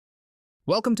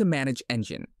Welcome to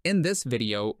ManageEngine. In this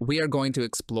video, we are going to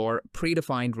explore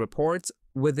predefined reports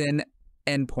within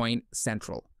Endpoint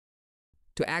Central.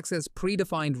 To access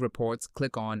predefined reports,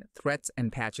 click on Threats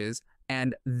and Patches,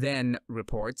 and then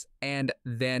Reports, and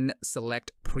then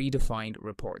select Predefined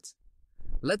Reports.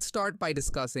 Let's start by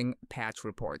discussing patch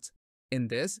reports. In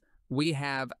this, we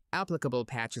have Applicable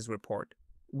Patches Report,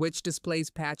 which displays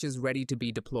patches ready to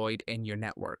be deployed in your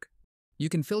network. You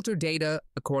can filter data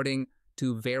according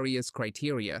to various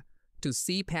criteria to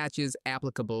see patches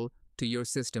applicable to your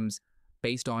systems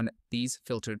based on these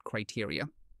filtered criteria.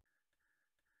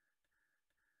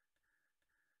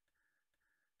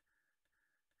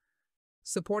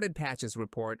 Supported Patches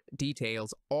Report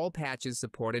details all patches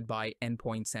supported by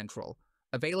Endpoint Central,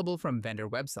 available from vendor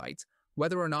websites,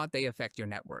 whether or not they affect your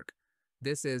network.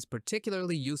 This is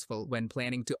particularly useful when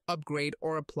planning to upgrade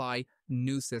or apply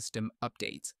new system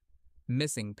updates.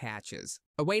 Missing patches.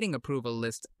 Awaiting approval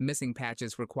lists missing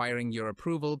patches requiring your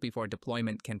approval before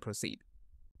deployment can proceed.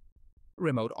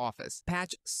 Remote Office.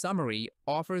 Patch Summary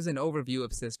offers an overview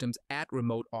of systems at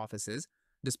remote offices,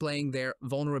 displaying their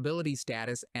vulnerability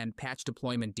status and patch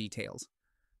deployment details.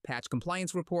 Patch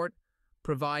Compliance Report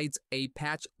provides a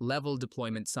patch-level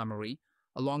deployment summary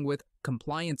along with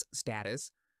compliance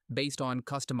status based on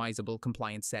customizable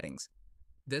compliance settings.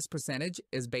 This percentage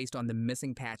is based on the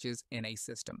missing patches in a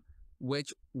system,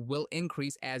 which will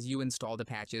increase as you install the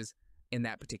patches in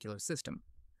that particular system.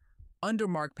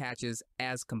 Mark patches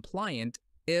as compliant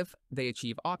if they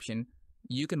achieve option.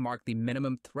 You can mark the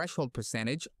minimum threshold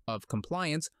percentage of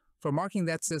compliance for marking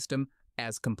that system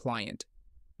as compliant.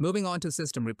 Moving on to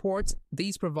system reports,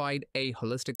 these provide a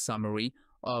holistic summary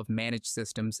of managed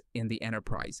systems in the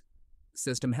enterprise.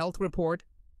 System Health Report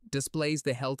displays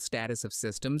the health status of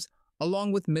systems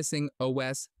along with missing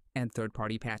OS and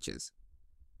third-party patches.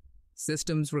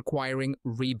 Systems requiring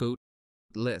reboot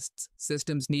lists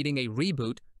systems needing a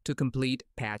reboot to complete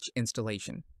patch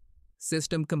installation.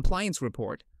 System Compliance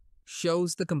Report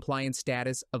shows the compliance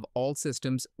status of all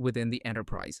systems within the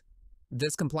enterprise.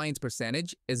 This compliance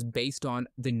percentage is based on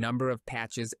the number of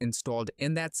patches installed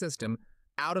in that system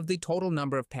out of the total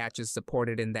number of patches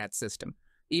supported in that system.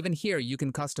 Even here, you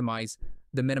can customize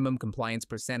the minimum compliance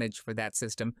percentage for that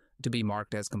system to be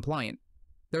marked as compliant.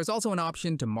 There's also an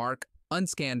option to mark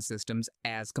unscanned systems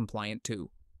as compliant too.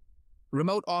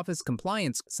 Remote Office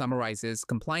Compliance summarizes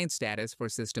compliance status for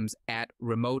systems at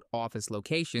remote office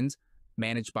locations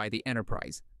managed by the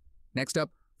enterprise. Next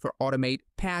up, for Automate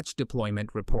Patch Deployment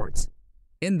Reports.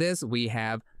 In this, we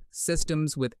have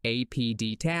Systems with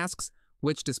APD Tasks,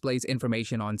 which displays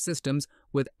information on systems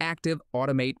with active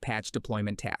Automate Patch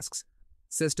Deployment tasks.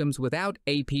 Systems without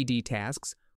APD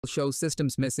tasks will show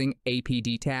systems missing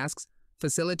APD tasks,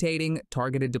 facilitating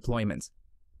targeted deployments.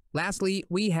 Lastly,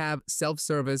 we have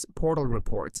self-service portal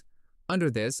reports. Under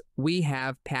this, we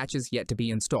have patches yet to be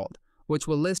installed, which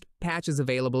will list patches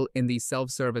available in the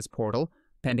self-service portal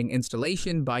pending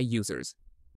installation by users.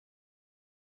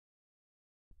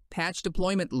 Patch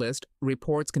Deployment List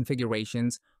reports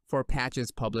configurations for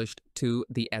patches published to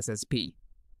the SSP.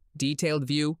 Detailed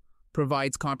View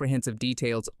provides comprehensive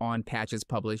details on patches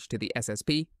published to the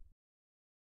SSP.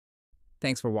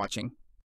 Thanks for watching.